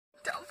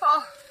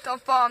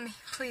Don't follow me.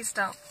 Please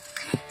don't.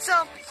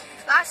 So,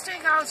 last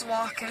week I was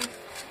walking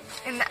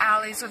in the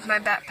alleys with my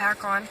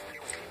backpack on.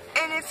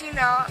 And if you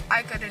know,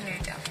 I go to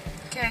Nudo.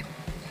 Okay?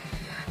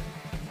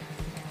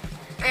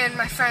 And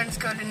my friends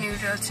go to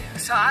Nudo too.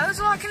 So I was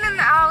walking in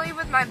the alley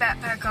with my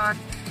backpack on.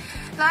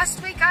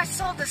 Last week I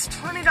saw this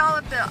 $20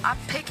 bill. I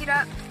pick it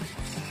up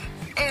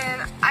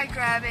and I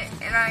grab it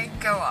and I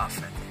go off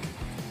with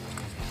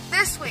it.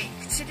 This week,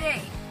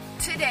 today,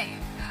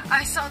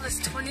 I saw this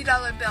 $20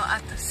 bill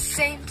at the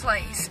same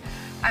place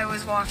I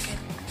was walking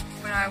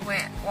when I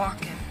went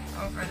walking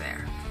over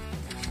there.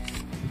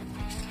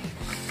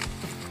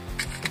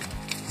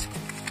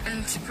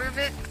 And to prove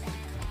it,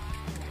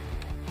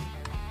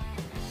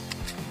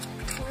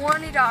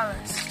 $20.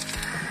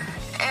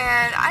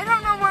 And I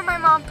don't know where my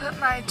mom put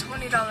my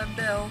 $20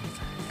 bill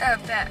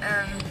of that,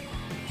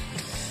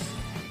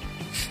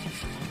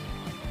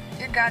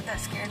 dear God, that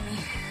scared me.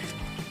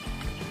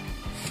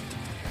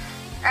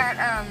 At,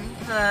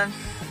 the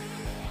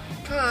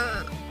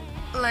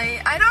play.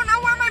 I don't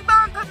know where my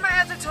mom put my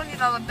other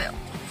 $20 bill.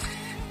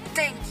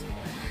 Thank you.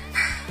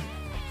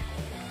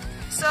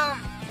 So,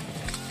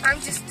 I'm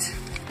just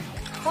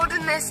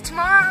holding this.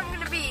 Tomorrow I'm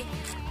going to be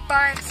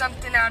buying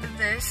something out of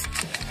this.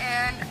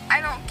 And I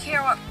don't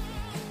care what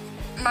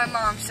my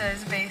mom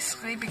says,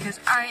 basically, because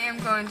I am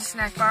going to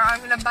snack bar. I'm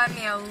going to buy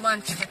me a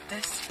lunch with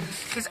this.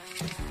 Because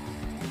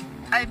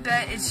I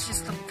bet it's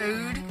just the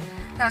food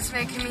that's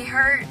making me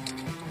hurt.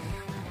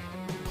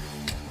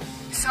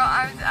 So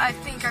I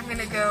think I'm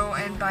gonna go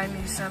and buy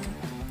me some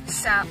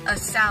a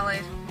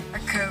salad, a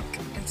Coke,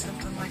 and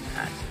something like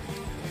that.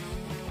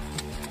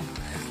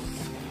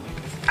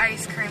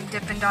 Ice cream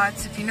Dippin'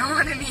 Dots, if you know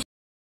what I mean.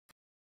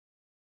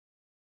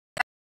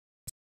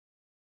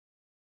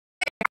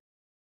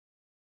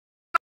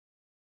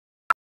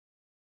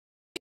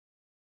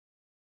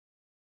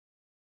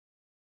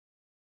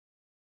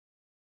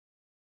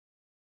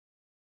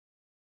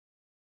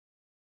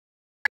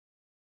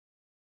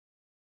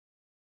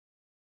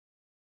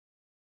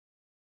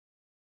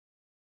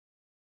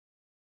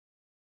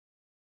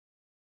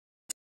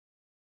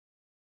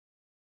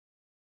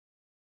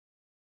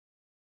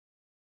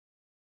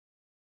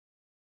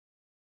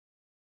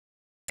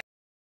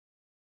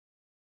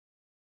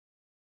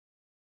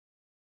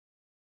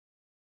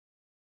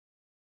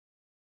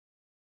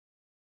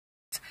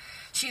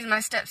 She's my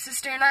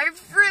stepsister, and I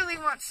really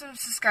want some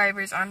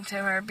subscribers onto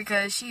her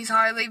because she's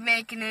hardly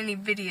making any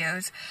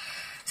videos.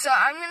 So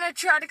I'm going to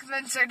try to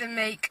convince her to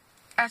make,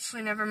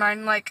 actually never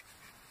mind,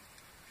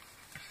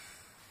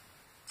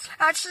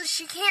 actually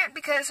she can't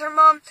because her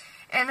mom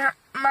and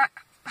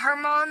her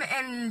mom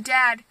and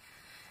dad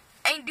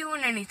ain't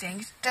doing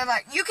anything. They're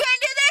like, you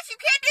can't do this, you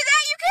can't do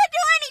that, you can't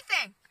do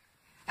anything.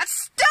 That's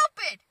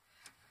stupid.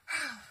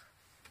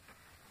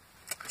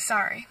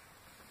 Sorry.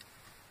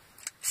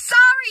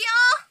 Sorry,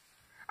 y'all.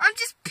 I'm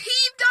just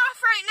peeved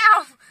off right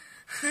now.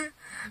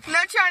 I'm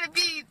not trying to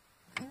be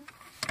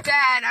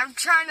bad. I'm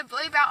trying to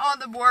bleep out all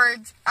the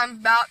words I'm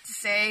about to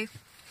say.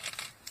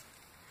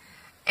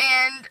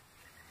 And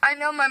I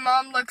know my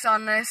mom looks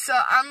on this, so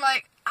I'm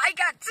like, I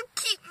got to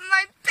keep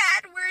my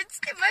bad words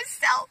to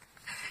myself.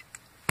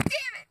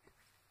 Damn it.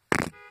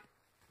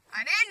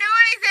 I didn't do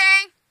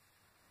anything.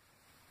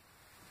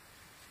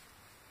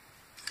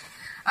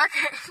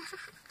 Okay.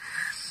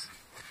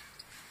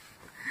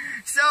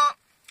 So,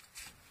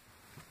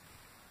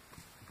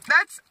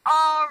 that's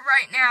all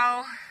right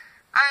now.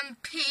 I'm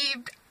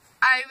peeved.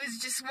 I was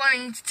just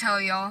wanting to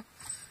tell y'all.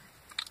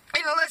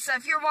 And Alyssa,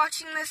 if you're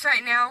watching this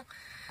right now,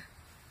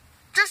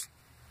 just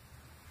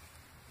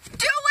do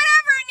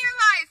whatever in your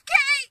life,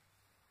 okay?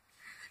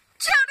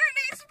 Children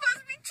ain't supposed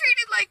to be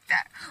treated like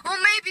that. Well,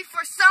 maybe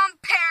for some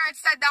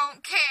parents that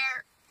don't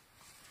care.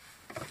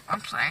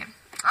 I'm playing.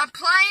 I'm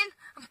playing.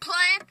 I'm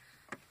playing.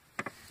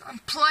 I'm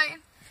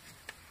playing.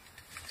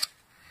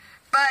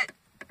 But,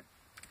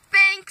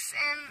 thanks,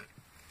 and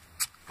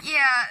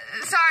yeah,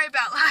 sorry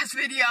about last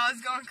video. I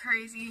was going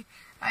crazy.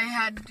 I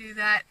had to do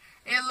that.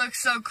 It looked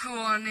so cool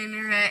on the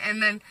internet,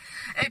 and then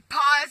it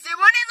paused. It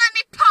wouldn't let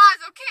me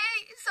pause,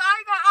 okay? So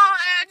I got all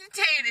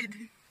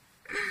agitated.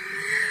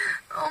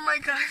 Oh my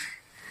god.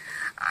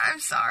 I'm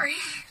sorry.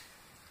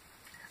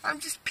 I'm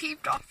just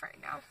peeved off right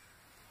now.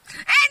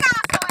 And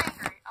also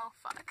angry. Oh,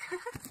 fuck.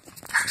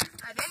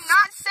 I did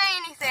not say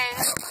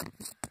anything.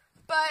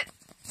 But,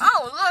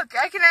 oh, look,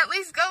 I can at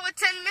least go with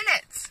 10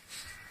 minutes.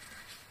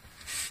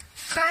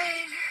 But,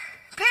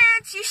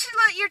 parents, you should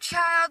let your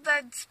child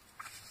that's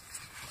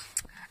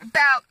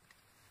about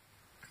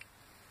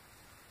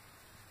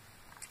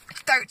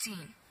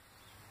 13.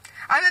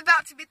 I'm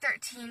about to be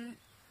 13,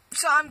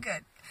 so I'm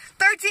good.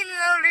 13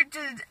 in order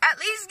to at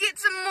least get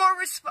some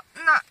more,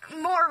 not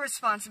more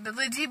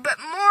responsibility, but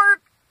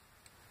more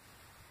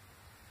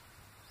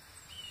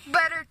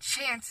better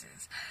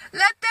chances.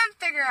 Let them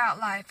figure out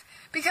life,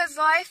 because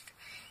life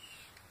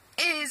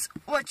is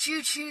what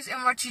you choose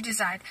and what you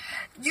decide.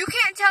 You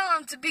can't tell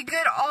them to be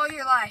good all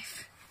your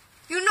life.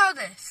 You know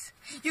this.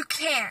 You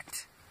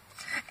can't.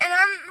 And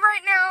I'm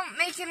right now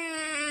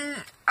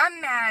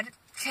I'm mad,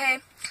 okay?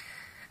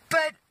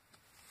 But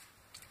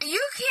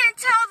you can't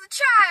tell the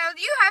child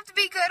you have to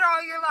be good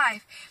all your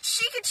life.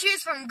 She could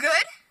choose from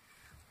good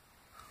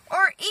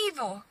or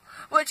evil,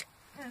 which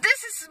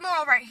this is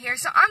small right here,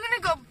 so I'm going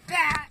to go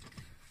back.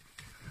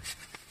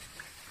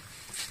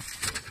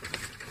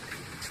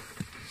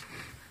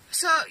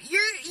 So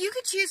you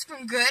could choose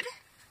from good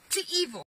to evil.